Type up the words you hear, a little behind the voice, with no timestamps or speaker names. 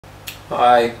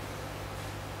Hi.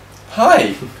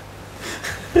 Hi!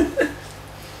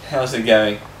 How's it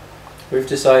going? We've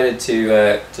decided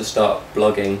to start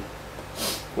blogging.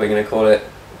 We're going to call it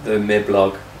the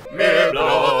MiBlog.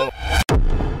 MiBlog.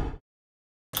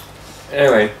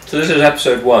 Anyway, so this is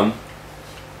episode 1.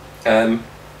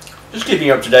 Just keeping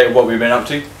you up to date with what we've been up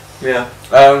to. Yeah.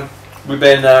 We've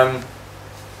been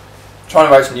trying to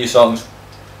write some new songs.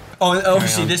 Oh,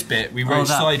 obviously this bit we wrote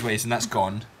that. sideways and that's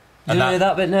gone. And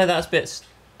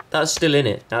That's still in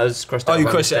it. That was crossed out. Oh, you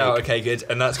by crossed it mistake. out. Okay, good.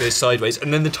 And that goes sideways.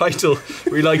 And then the title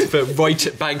we like to put right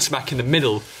at bang smack in the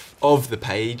middle of the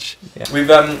page. Yeah. We've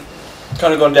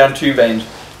kind of gone down two veins.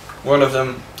 One of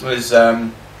them was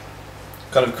kind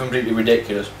of completely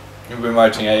ridiculous. We've been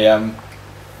writing a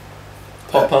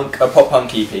Pop punk. a pop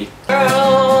punk EP. Girl,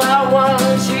 I want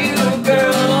you,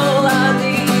 girl, I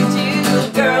need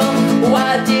you, girl.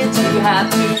 Why did you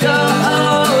have to go?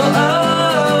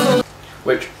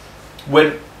 Which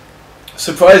went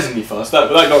surprisingly fast. That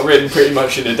got written pretty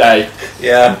much in a day,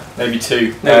 Yeah. maybe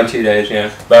two. Maybe 2 days,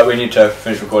 yeah. But we need to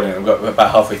finish recording it. We've got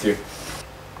about halfway through.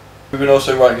 We've been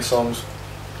also writing songs,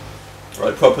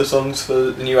 proper songs for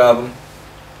the new album,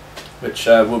 which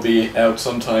will be out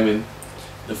sometime in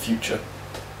the future.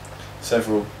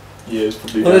 Several years,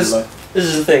 probably. Well, down the line. this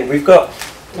is the thing. We've got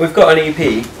an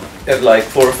EP of like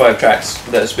 4 or 5 tracks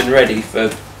that's been ready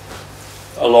for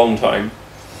a long time.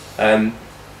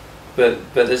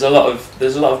 But there's a lot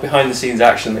of behind the scenes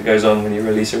action that goes on when you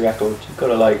release a record. You've got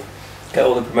to like get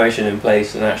all the promotion in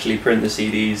place and actually print the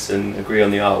CDs and agree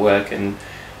on the artwork and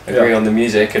agree on the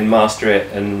music and master it,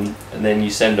 and then you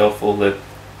send off all the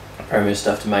promo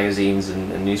stuff to magazines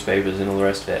and newspapers and all the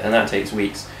rest of it, and that takes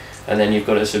weeks. And then you've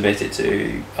got to submit it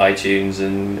to iTunes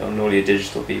and on all your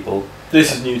digital people.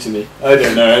 This is new to me. I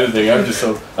don't know anything. I'm just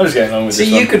getting on with So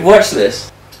this. you could watch this.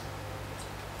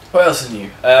 What else is new?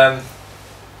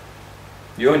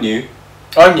 You're new.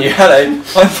 I'm new. Hello, I'm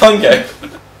Fungo.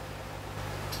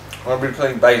 I've been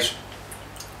playing bass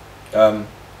at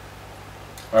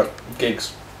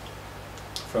gigs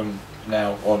from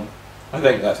now on. I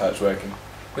think that's how it's working.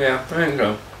 Yeah, I think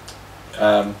so.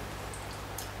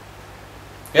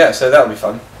 Yeah, so that'll be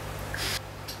fun.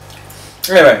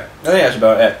 Anyway, I think that's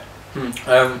about it.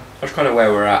 That's kind of where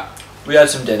we're at. We had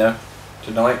some dinner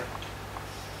tonight.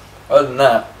 Other than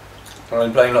that, I've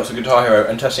been playing lots of Guitar Hero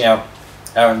and testing out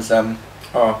Aaron's Aaron's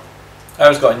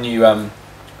got a new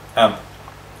amp.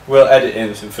 We'll edit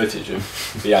in some footage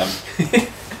of the amp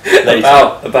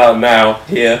later. About now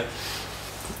here.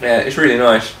 Yeah, it's really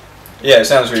nice. Yeah, it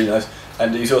sounds really nice.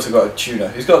 And he's also got a tuner.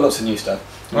 He's got lots of new stuff.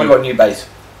 I've got a new bass.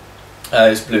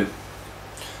 It's blue,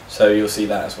 so you'll see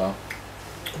that as well.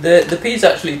 The peas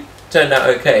actually turned out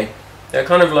okay. They're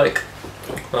kind of like,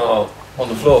 On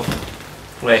the floor.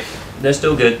 wait, they're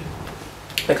still good.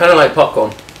 They're kind of like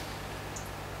popcorn.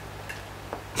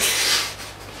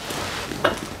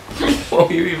 What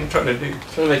were you even trying to do?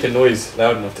 Trying to make a noise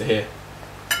loud enough to hear.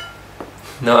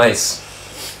 Nice.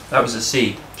 That was a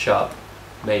C sharp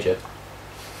major.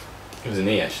 It was an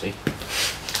E actually.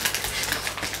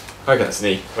 I reckon that's an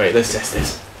E. Wait, let's test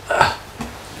this.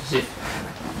 Is it?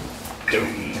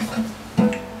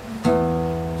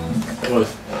 It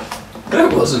was. No,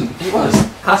 it wasn't. It was.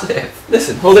 As if.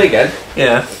 Listen, hold it again.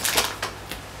 Yeah.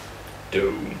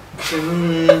 Doom.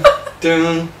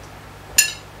 Doom.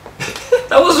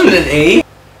 That wasn't an E.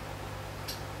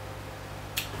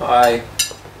 Hi.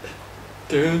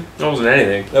 Doom. That wasn't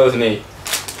anything. That was an E.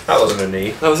 That wasn't an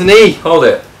E. That was an E. Hold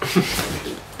it.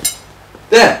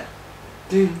 There.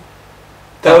 Doom.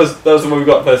 That was the one we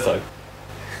got first time.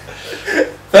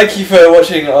 Thank you for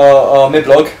watching our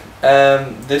MiBlog.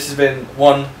 This has been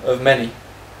one of many.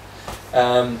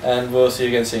 And we'll see you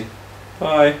again soon.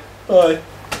 Bye. Bye.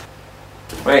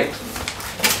 Wait.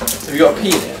 Have you got a P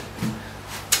in it?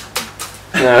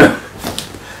 No.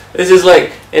 This is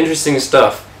like interesting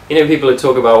stuff. You know, people who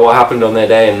talk about what happened on their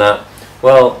day and that.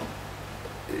 Well,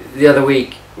 the other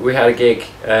week we had a gig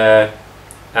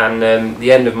and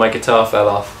the end of my guitar fell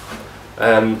off.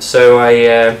 So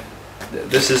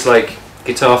this is like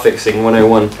guitar fixing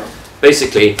 101.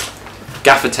 Basically,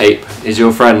 gaffer tape is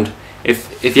your friend.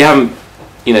 If you haven't,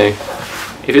 you know,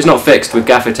 if it's not fixed with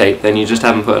gaffer tape, then you just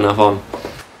haven't put enough on.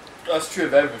 That's true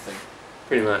of everything.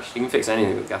 Pretty much. You can fix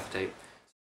anything with gaffer tape.